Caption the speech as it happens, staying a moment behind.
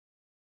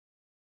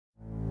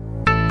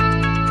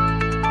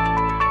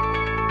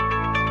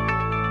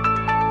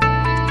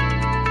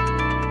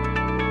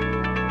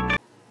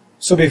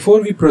So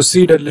before we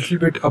proceed, a little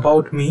bit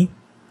about me.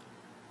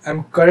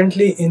 I'm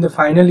currently in the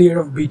final year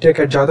of BTech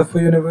at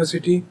Jadavpur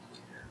University.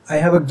 I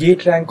have a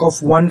GATE rank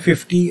of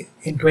 150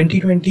 in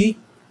 2020.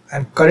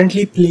 I'm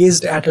currently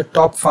placed at a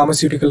top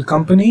pharmaceutical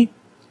company.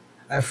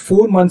 I have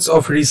 4 months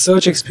of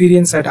research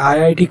experience at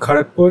IIT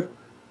Kharagpur,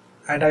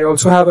 and I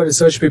also have a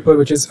research paper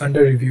which is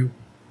under review.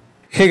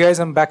 Hey guys,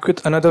 I'm back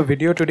with another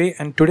video today,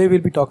 and today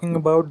we'll be talking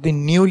about the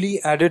newly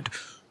added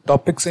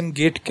topics in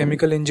GATE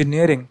Chemical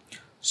Engineering.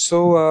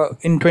 So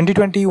in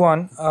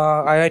 2021,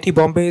 IIT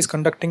Bombay is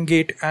conducting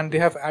GATE, and they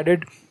have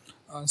added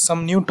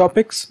some new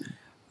topics,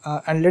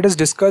 and let us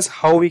discuss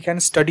how we can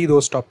study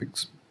those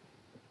topics.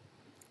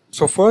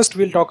 So first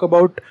we'll talk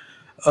about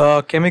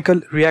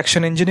chemical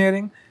reaction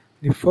engineering.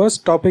 The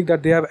first topic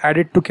that they have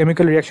added to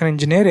chemical reaction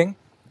engineering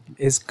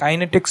is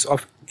kinetics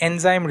of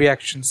enzyme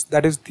reactions,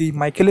 that is the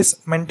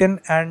Michaelis-Menten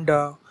and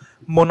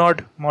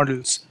Monod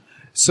models.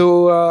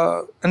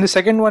 So and the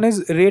second one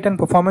is rate and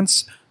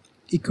performance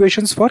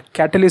equations for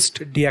catalyst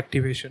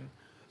deactivation.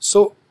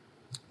 So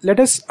let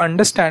us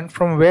understand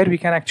from where we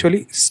can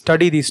actually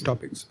study these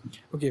topics.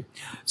 Okay,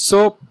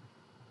 so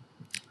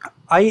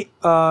I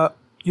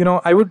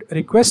would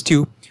request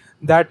you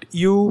that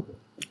you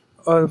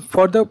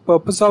for the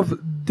purpose of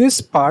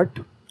this part,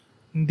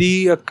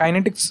 the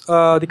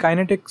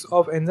kinetics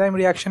of enzyme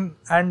reaction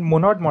and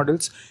Monod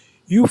models,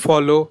 you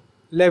follow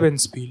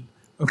Levenspiel.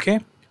 Okay,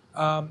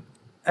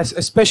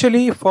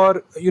 especially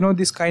for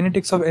this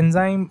kinetics of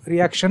enzyme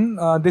reaction,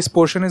 this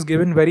portion is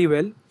given very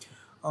well.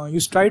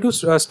 You try to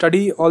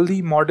study all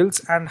the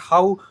models and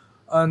how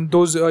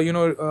those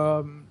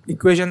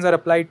equations are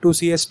applied to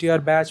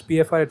CSTR, batch,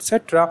 PFR,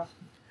 etc.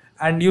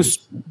 And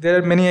there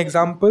are many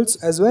examples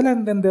as well,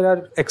 and then there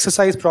are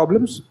exercise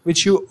problems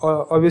which you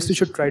obviously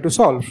should try to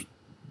solve.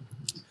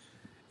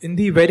 In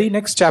the very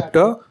next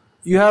chapter,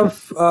 you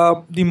have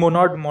the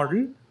Monod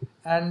model,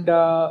 and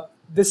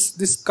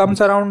this comes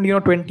around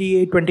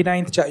 28,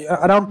 29th,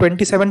 around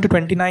 27 to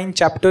 29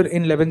 chapter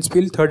in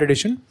Levenspiel 3rd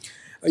edition.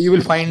 You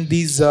will find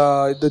these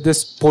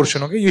this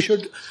portion. Okay, you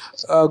should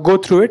go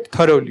through it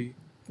thoroughly.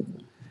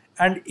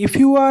 And if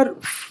you are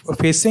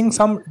facing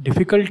some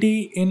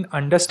difficulty in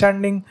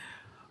understanding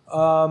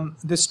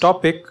this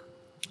topic,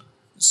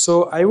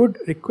 so I would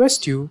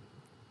request you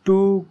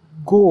to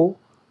go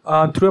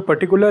through a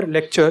particular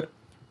lecture,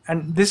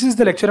 and this is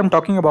the lecture I'm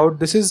talking about.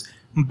 This is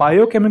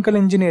Biochemical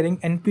Engineering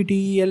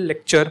NPTEL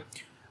lecture.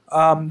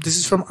 This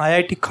is from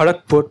IIT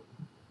Kharagpur,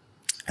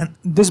 and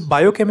this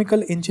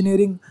biochemical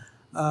engineering,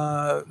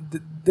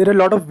 there are a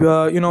lot of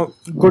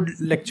good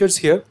lectures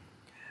here,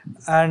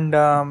 and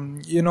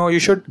you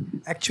should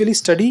actually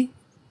study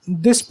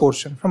this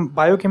portion from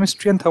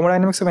biochemistry and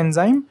thermodynamics of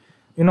enzyme,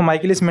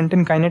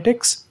 Michaelis-Menten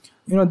kinetics.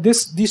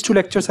 These two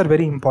lectures are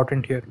very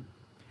important here.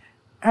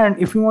 And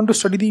if you want to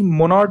study the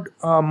Monod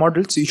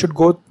models, you should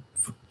go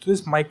to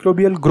this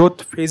microbial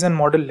growth phase and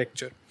model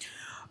lecture.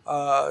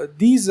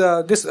 They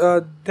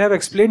have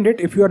explained it.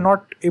 If you are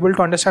not able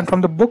to understand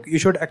from the book, you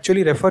should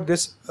actually refer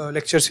this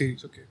lecture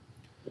series. Okay.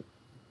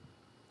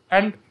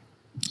 And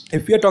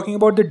if we are talking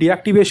about the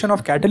deactivation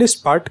of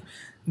catalyst part,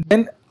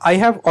 then I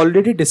have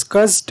already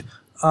discussed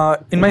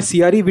in my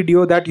CRE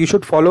video that you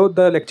should follow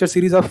the lecture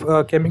series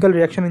of Chemical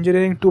Reaction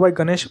Engineering 2 by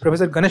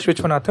Professor Ganesh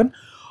Vishwanathan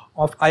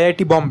of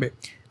IIT Bombay.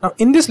 Now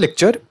in this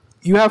lecture,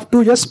 you have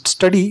to just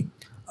study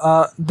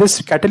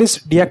this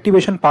catalyst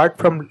deactivation part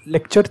from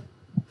lecture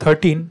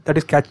 13, that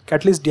is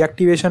catalyst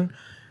deactivation,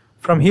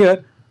 from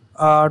here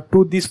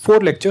to these 4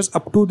 lectures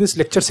up to this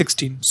lecture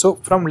 16. So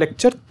from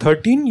lecture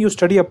 13 you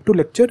study up to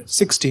lecture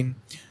 16.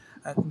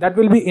 That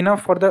will be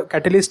enough for the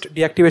catalyst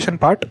deactivation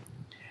part.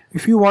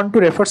 If you want to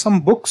refer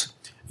some books,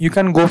 you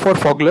can go for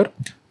Fogler,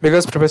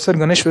 because Professor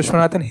Ganesh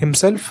Vishwanathan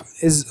himself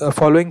is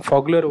following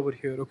Fogler over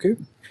here. Okay,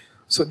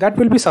 so that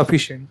will be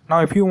sufficient.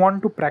 Now if you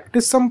want to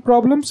practice some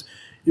problems,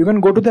 you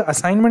can go to the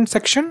assignment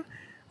section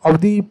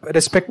of the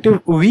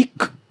respective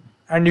week,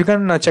 and you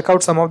can check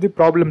out some of the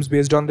problems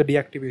based on the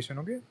deactivation.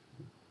 Okay,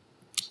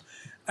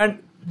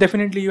 and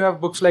definitely you have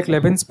books like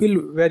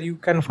Levenspiel, where you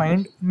can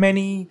find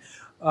many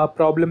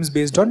problems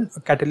based on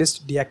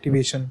catalyst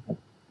deactivation.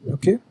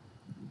 Okay,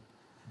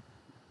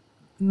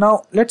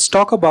 now let's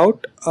talk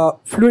about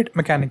fluid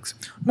mechanics.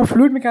 Now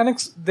fluid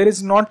mechanics, there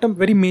is not a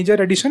very major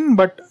addition,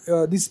 but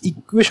this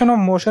equation of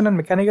motion and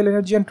mechanical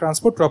energy and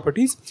transport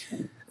properties.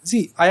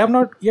 See, I have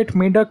not yet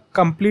made a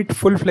complete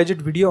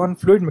full-fledged video on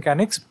fluid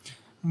mechanics,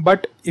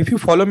 but if you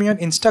follow me on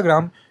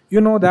Instagram,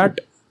 you know that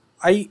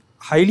I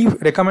highly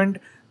recommend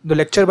the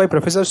lecture by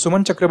Professor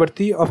Suman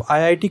Chakrabarti of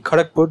IIT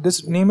Kharagpur.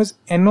 This name is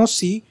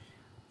NOC,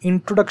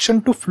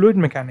 Introduction to Fluid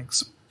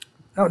Mechanics.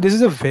 Now this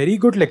is a very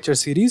good lecture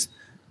series,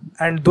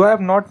 and though I have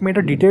not made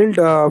a detailed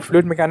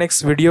fluid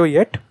mechanics video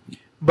yet,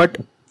 but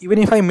even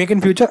if I make in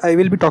future, I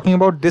will be talking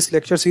about this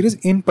lecture series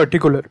in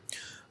particular.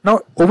 Now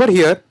over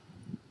here,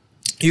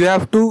 you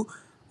have to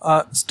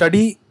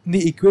study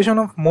the equation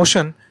of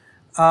motion,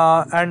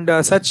 and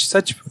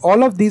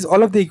all of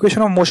the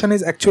equation of motion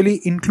is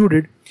actually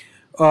included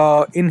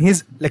in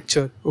his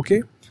lecture.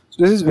 Okay,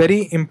 so this is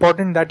very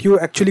important that you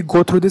actually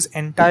go through this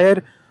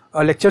entire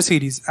lecture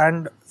series,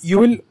 and you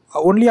will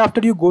only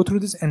after you go through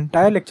this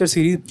entire lecture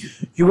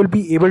series you will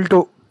be able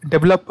to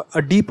develop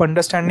a deep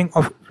understanding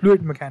of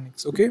fluid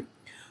mechanics. Okay,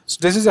 so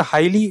this is a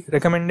highly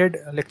recommended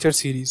lecture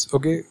series.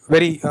 Okay,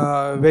 very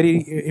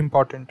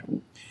important.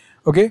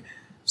 Okay,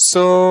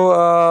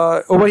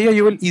 so over here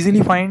you will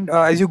easily find,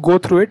 as you go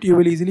through it, you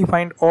will easily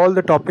find all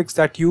the topics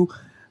that you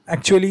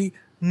actually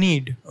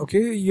need.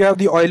 Okay, you have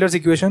the Euler's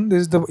equation,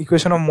 this is the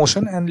equation of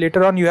motion, and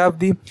later on you have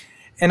the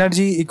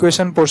energy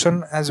equation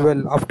portion as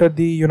well. After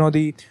the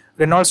the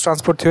Reynolds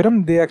transport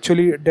theorem, they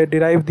actually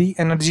derive the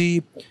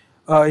energy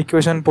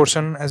equation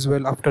portion as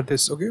well after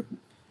this. Okay,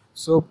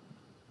 so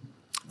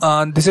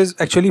this is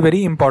actually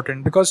very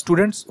important, because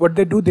students, what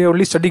they do, they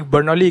only study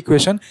Bernoulli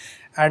equation,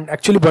 and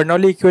actually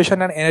Bernoulli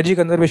equation and energy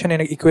conservation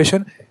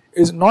equation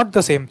is not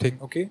the same thing.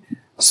 Okay,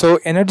 so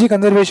energy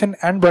conservation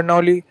and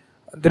Bernoulli,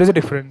 there is a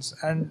difference,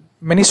 and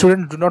many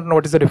students do not know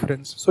what is the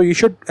difference. So you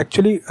should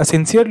actually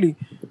sincerely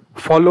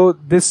follow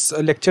this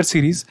lecture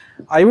series.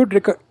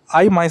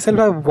 I myself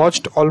have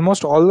watched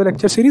almost all the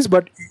lecture series,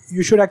 but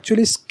you should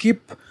actually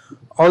skip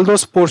all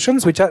those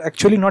portions which are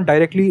actually not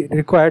directly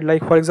required.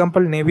 Like for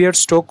example,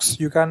 Navier-Stokes,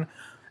 you can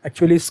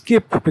actually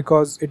skip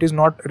because it is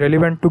not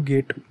relevant to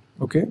GATE.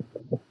 Okay.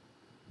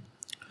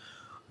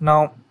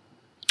 Now,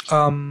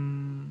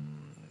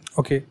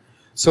 okay.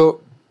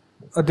 So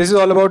this is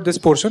all about this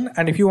portion,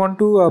 and if you want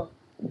to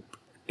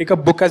take a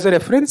book as a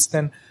reference,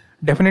 then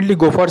definitely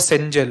go for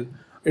Cengel.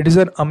 It is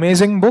an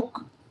amazing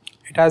book.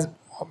 It has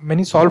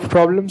many solved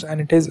problems, and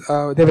it is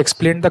they have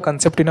explained the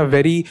concept in a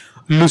very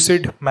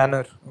lucid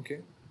manner. Okay.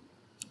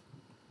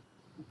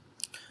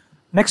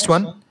 Next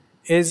one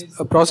is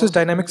process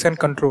dynamics and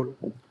control.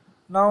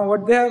 Now,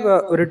 what they have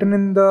written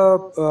in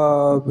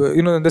the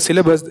in the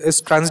syllabus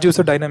is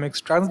transducer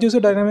dynamics.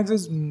 Transducer dynamics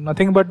is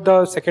nothing but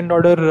the second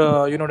order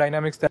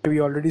dynamics that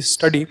we already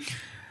study.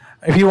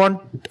 If you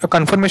want a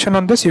confirmation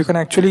on this, you can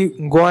actually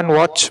go and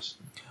watch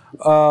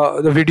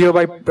the video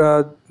by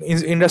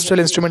Industrial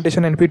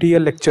Instrumentation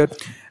NPTEL lecture,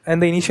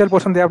 and the initial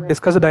portion they have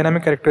discussed the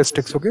dynamic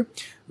characteristics. Okay,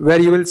 where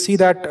you will see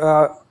that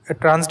a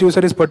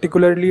transducer is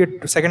particularly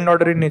second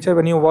order in nature.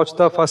 When you watch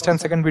the first and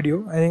second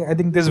video, I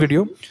think this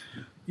video,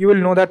 you will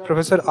know that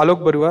Professor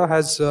Alok Barua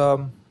has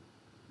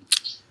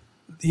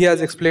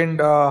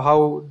explained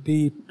how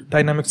the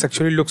dynamics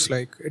actually looks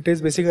like. It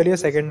is basically a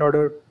second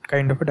order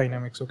kind of a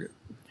dynamics. Okay,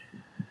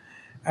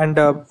 and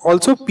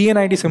also P and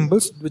ID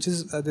symbols,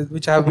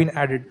 which have been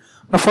added.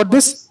 Now for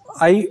this,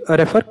 I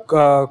refer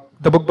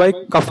the book by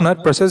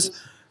Kuffner, Process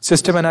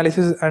System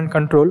Analysis and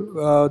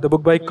Control, the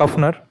book by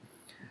Kuffner.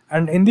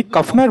 And in the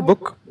Kuffner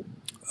book,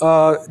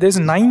 there is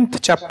 9th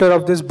chapter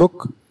of this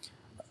book,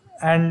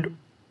 and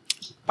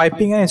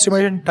piping and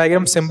instrumentation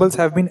diagram symbols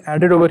have been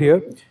added over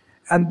here,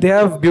 and they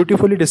have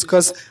beautifully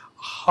discussed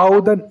how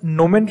the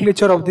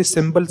nomenclature of these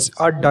symbols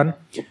are done.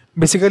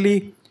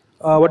 Basically,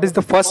 what is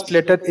the first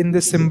letter in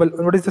this symbol,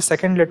 what is the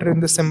second letter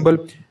in this symbol,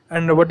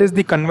 and what is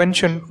the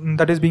convention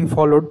that is being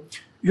followed.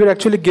 You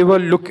actually give a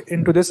look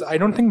into this. I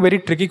don't think very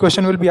tricky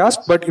question will be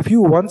asked, but if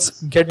you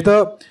once get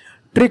the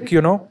trick,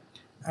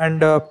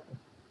 and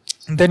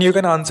then you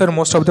can answer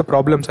most of the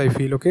problems, I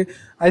feel. Okay,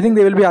 I think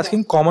they will be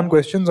asking common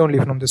questions only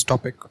from this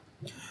topic.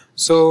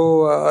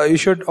 So you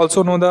should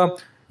also know the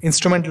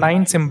instrument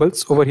line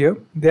symbols over here.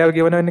 They are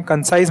given in a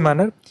concise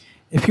manner.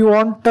 If you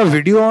want a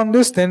video on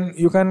this, then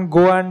you can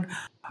go and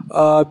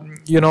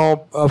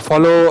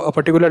follow a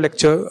particular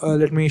lecture.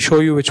 Let me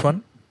show you which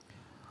one.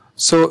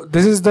 So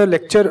this is the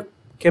lecture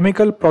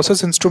Chemical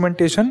Process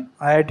Instrumentation,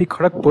 IIT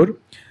Kharagpur,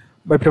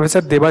 by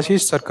Professor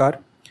Debashish Sarkar.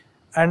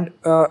 And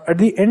at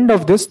the end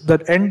of this,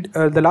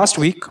 the last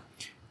week,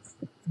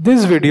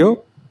 this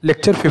video,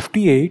 lecture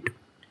 58,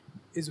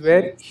 is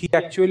where he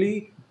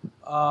actually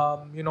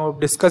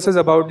discusses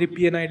about the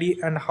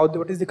PNID and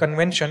what is the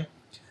convention.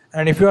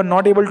 And if you are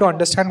not able to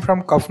understand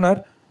from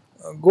Kuffner,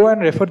 go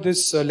and refer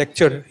this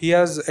lecture. He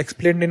has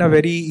explained in a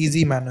very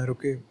easy manner.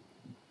 Okay.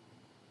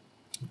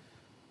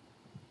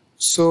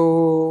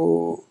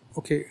 So,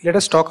 okay, let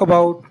us talk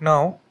about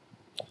now.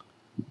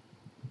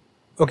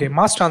 Okay,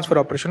 mass transfer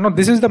operation. Now,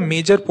 this is the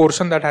major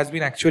portion that has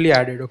been actually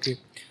added. Okay,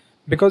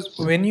 because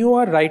when you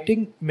are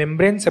writing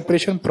membrane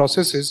separation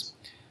processes,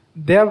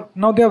 they have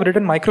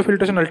written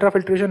microfiltration,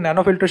 ultrafiltration,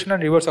 nanofiltration,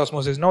 and reverse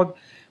osmosis. Now,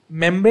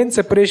 membrane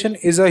separation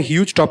is a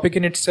huge topic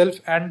in itself,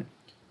 and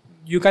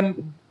you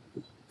can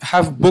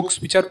have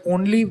books which are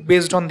only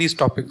based on these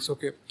topics.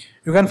 Okay,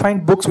 you can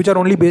find books which are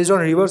only based on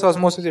reverse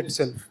osmosis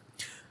itself.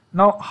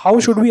 Now, how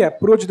should we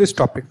approach this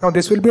topic? Now,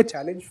 this will be a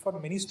challenge for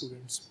many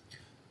students.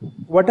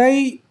 What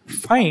I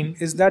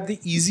find is that the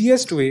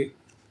easiest way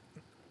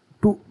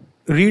to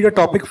read a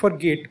topic for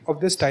GATE of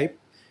this type,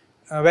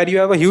 where you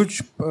have a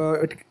huge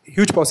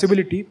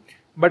possibility,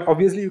 but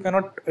obviously you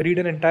cannot read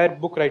an entire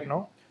book right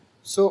now.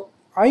 So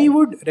I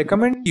would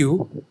recommend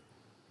you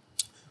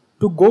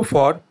to go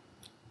for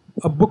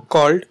a book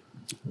called,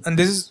 and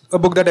this is a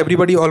book that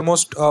everybody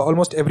almost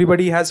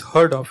everybody has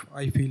heard of,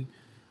 I feel.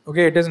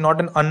 Okay, it is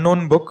not an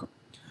unknown book.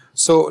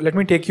 So let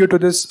me take you to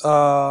this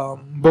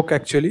book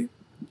actually.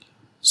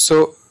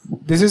 So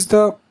this is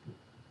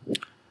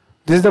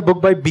This is the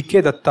book by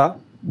BK Datta,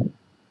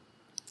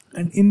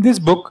 and in this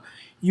book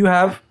you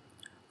have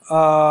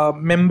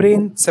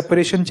membrane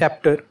separation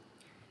chapter.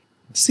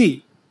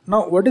 See,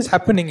 now what is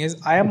happening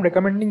is I am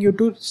recommending you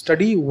to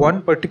study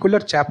one particular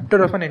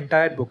chapter of an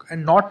entire book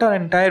and not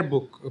an entire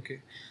book.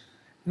 Okay.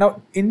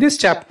 Now in this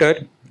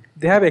chapter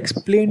they have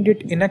explained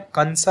it in a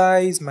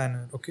concise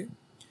manner. Okay.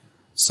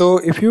 So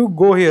if you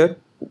go here,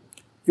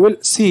 you will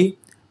see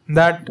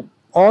that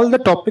all the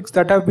topics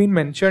that have been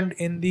mentioned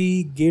in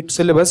the GATE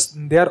syllabus,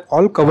 they are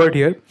all covered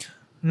here.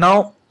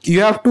 Now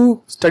you have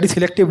to study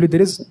selectively. There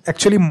is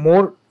actually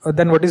more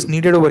than what is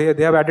needed over here.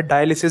 They have added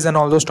dialysis and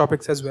all those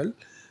topics as well.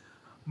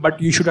 But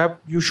you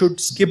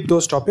should skip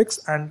those topics,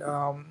 and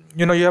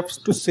you have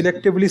to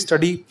selectively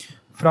study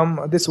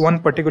from this one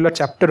particular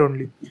chapter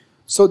only.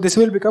 So this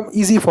will become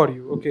easy for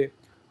you. Okay,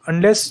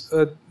 unless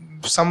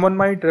someone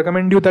might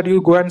recommend you that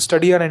you go and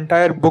study an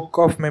entire book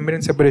of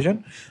membrane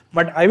separation,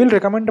 but I will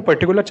recommend a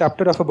particular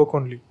chapter of a book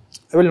only.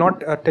 I will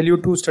not tell you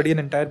to study an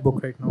entire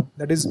book right now.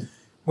 That is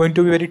going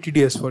to be very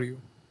tedious for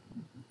you.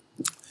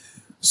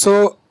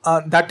 So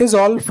that is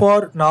all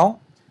for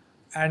now,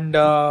 and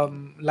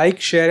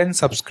like, share and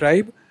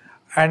subscribe,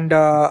 and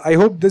I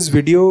hope this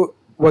video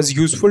was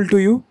useful to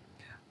you,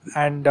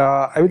 and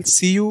I will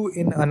see you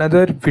in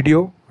another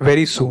video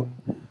very soon.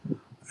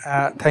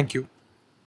 Thank you.